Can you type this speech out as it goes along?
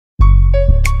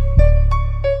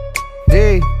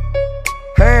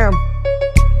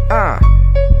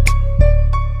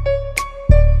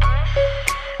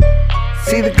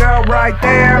See the girl right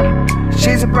there?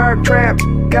 She's a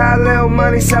BurgTramp. Got a little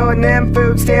money selling them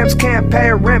food stamps. Can't pay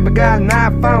her rent but got an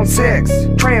iPhone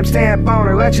 6. Tramp stamp on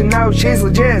her, let you know she's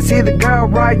legit. See the girl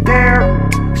right there?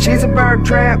 She's a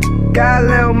BurgTramp. Got a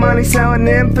little money selling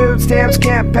them food stamps.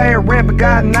 Can't pay her rent but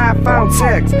got an iPhone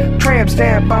 6. Tramp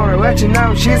stamp on her, let you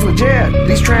know she's legit.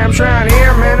 These tramps around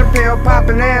here, man, are pill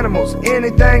popping animals.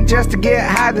 Anything just to get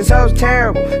high, this hoe's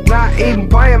terrible. Not even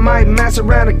playing, might mess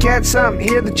around and catch something.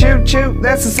 Hear the choo-choo,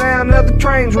 that's the sound of the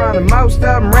trains running. Most of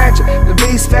them ratchet, the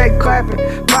beats stay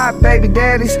clapping. 5 baby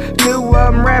daddies, 2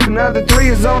 of them rapping. Other 3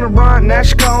 is on the run, now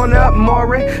she calling up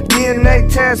Maury.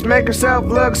 DNA test, make herself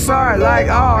look sorry. Like,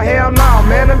 oh hell no,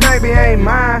 man, the baby ain't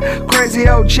mine. Crazy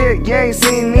old chick, you ain't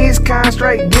seen these kind.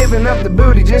 Straight giving up the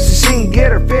booty just so she can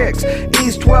get her fix.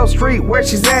 East 12th Street, where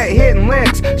she's at, hitting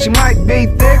licks. She might be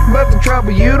thick, but the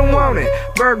trouble, you don't want it.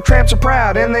 BurgTramps are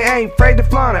proud and they ain't afraid to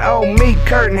flaunt it. Oh, me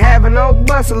curtain having old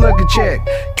busted looking chick.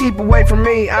 Keep away from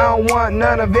me, I don't want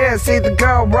none of it. See the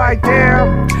girl right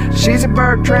there? She's a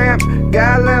BurgTramp.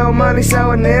 Got a little money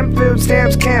selling them food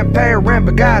stamps. Can't pay her rent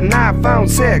but got an iPhone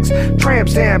 6. Tramp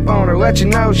stamp on her, let you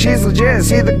know she's legit.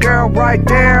 See the girl right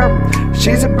there?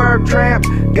 She's a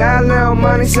BurgTramp. Got a little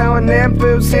money selling them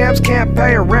food stamps. Can't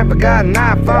pay her rent but got an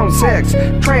iPhone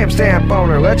 6. Tramp stamp on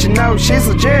her, let you know she's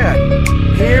legit.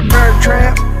 Here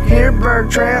BurgTramp, here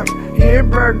BurgTramp, here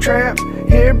BurgTramp,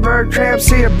 here BurgTramp.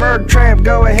 See a BurgTramp,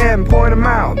 go ahead and point them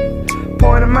out.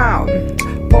 Point them out,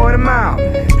 point them out.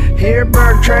 Here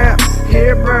BurgTramp,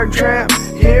 here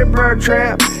BurgTramp, here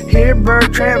BurgTramp, here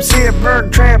BurgTramp. See a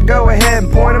BurgTramp, go ahead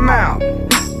and point them out.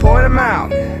 Point them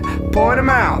out, point them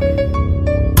out.